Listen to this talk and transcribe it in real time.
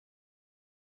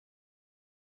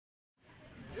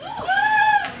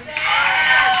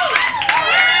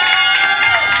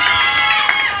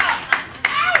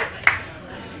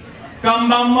Come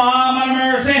down, Mama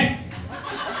Mercy.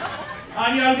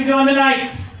 How you all be doing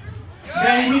tonight?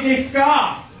 Ready to be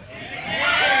ska?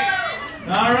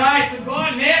 Alright, good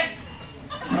going, Nick.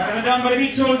 Right, I'm down by the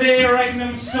beach all day writing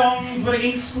them songs with the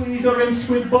ink squeeze or them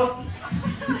squid butt.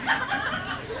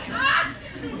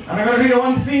 And I'm going to tell you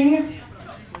one thing.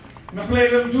 I'm going to play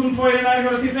a little tune for you tonight. I'm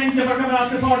going to say thank you for coming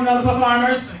out supporting all the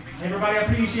performers. Everybody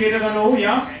appreciate it, I know,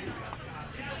 yeah?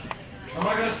 And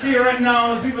what I'm going to say right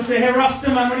now is people say, hey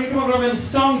Rastaman, when you come up with them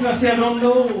songs, I say I don't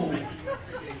know.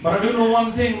 But I do know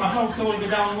one thing, my household be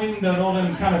downwind and all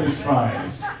them cannabis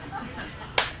fries.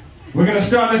 We're going to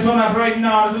start this one up right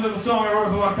now. There's a little song I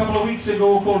wrote about a couple of weeks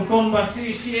ago called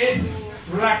Conversation.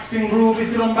 Relaxed and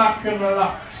groovy, sit on back and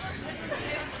relax.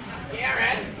 Yeah,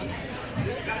 right.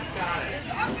 Got it.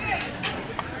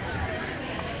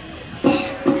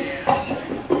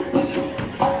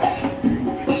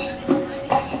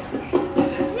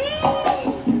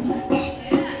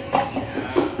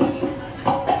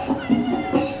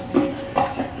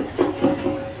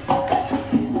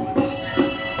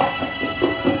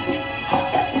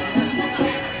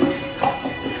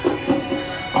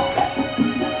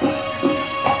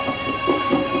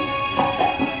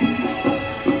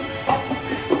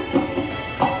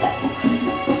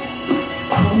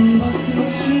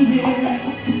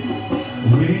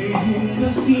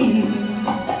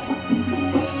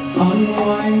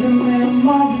 Unwind the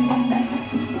memory,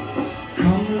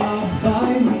 come love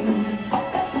by me.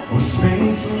 We spend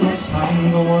too much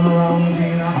time going around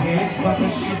in our heads, but the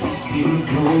shit's still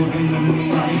floating in the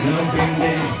night of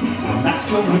bended. And that's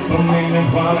what we're coming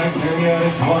while I tell you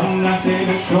this one. I say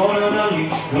the shorter the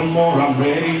leash, the more I'm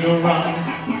ready to run.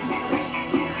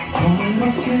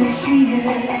 Conversation,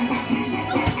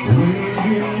 wave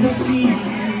in the sea,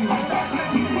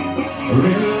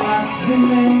 relax the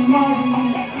memory.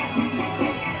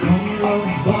 Love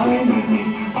by me.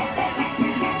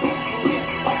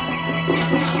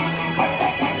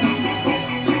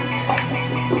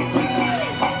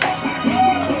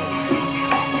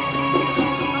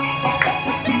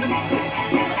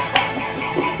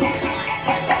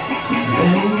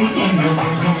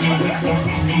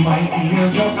 My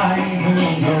ears, your eyes,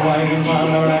 and your right and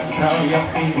mother, that's how you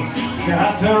feel.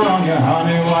 Scatter on your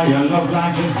honey while you love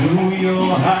like you do.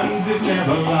 Your hands, it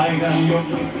never light, and your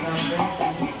lips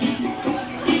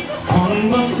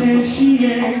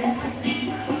conversation,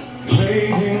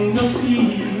 playing the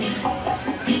sea,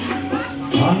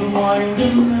 unwind the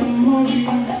memory,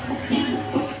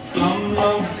 come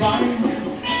love by me.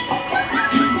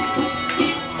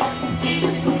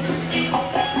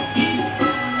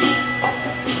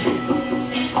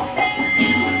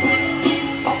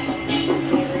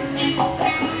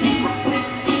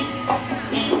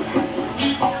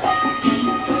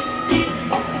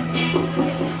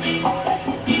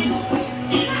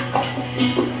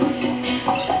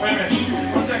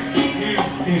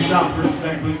 Stop for a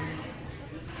second. What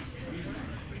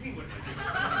do you mean? What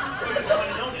do you want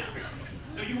to know now?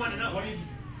 No, you want to know. What do you?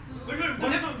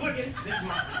 Whatever. This is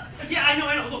mine. Yeah, I know.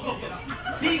 Look.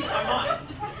 These are mine.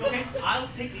 Okay, I'll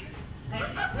take these. Thank you.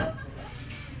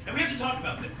 And we have to talk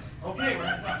about this. Okay, we're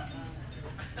gonna talk.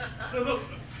 Look.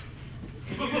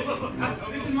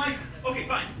 This is mine. Okay,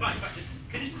 fine. Just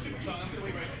finish the super song. I'm gonna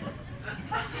wait right there.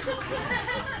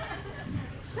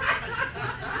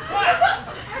 What?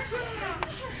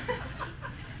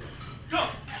 Go!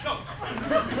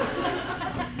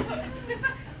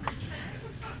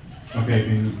 Okay,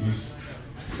 can you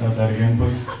start that again,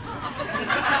 please?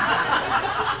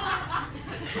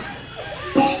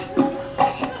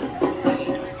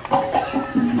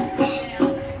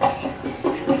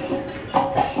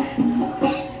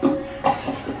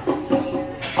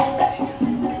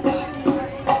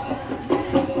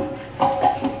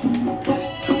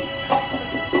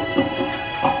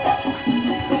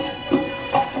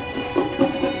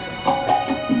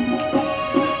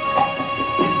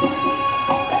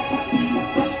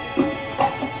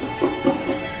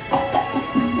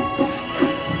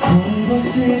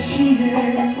 Conversation,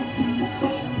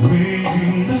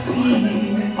 waving the sea,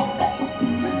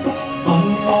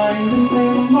 unwind the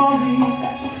memory,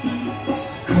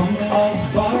 come love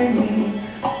by me.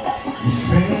 We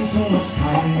spend so much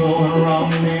time going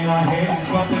around in our heads,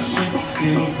 but the shit's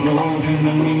still floating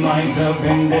and we might have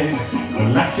been dead.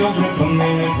 Relax your grip a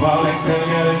minute while I tell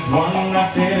you this one. I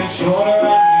said the shorter I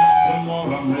leash, the more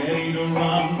I'm ready to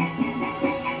run.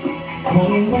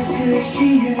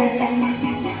 Conversation,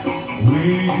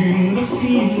 wave in the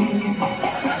sea,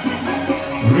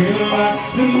 relax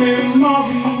the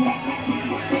memory,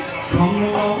 come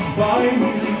love by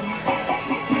me.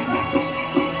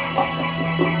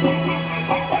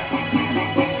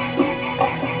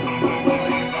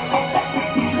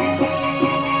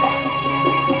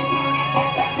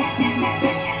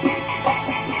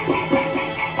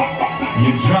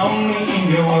 You drown me in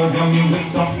your words, your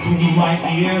music soft to my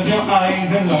ears. Your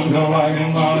eyes and lungs are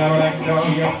riding all like all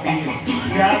your fears.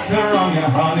 Scatter on your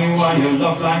honey while you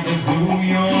love like you do.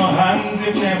 Your hands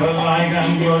it never lied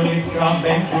and your lips are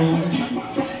bent true.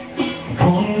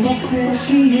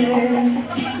 Conversation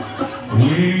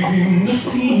waiting the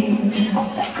scene.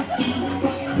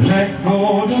 Let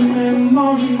go the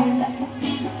memory.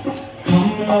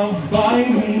 Come love by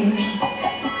me.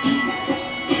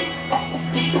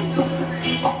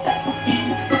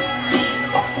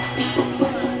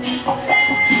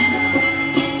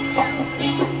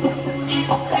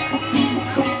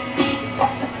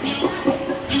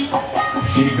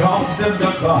 Shake off the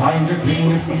dust behind the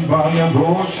green feet while you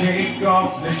go. Shake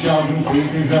off the shouting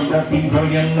faces of the people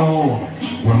you know.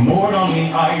 We're moored on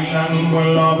the island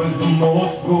where love is the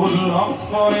most. Good luck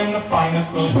for them the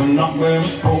finest, cause we're not where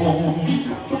we're supposed.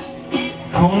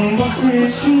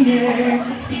 Conversation, yeah,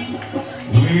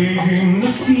 waiting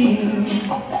the scene.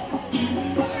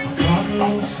 Cut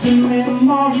loose the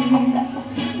memory.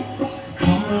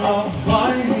 Come love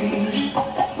by me.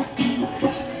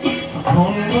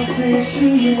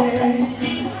 Conversation, yeah,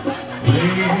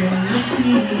 waiting the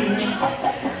scene.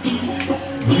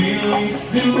 Release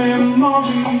the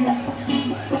memory.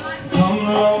 Come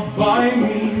love by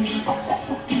me.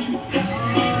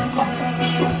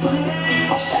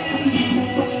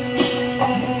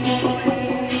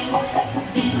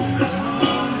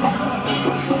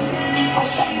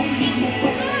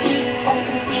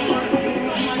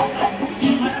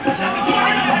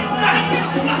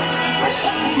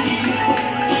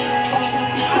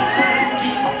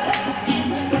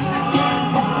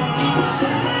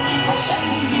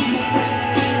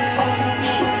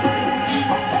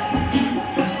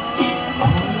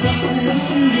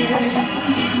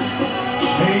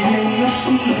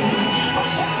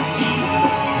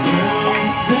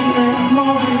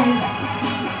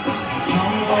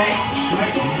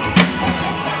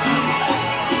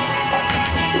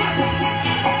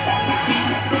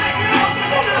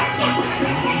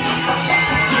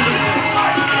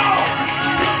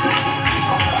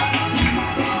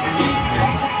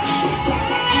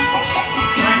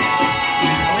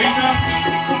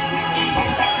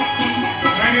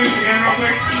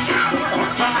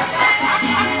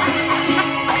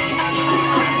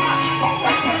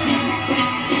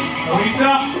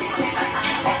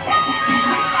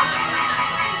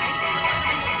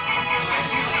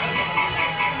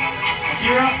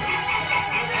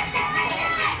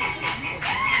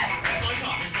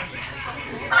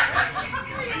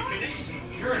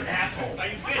 You're an asshole. Are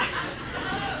you finished?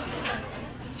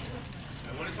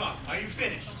 I want to talk. Are you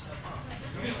finished?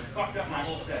 You just fucked up my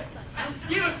whole set.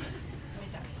 Give it.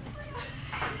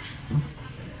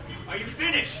 Are you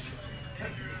finished?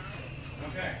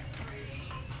 Okay.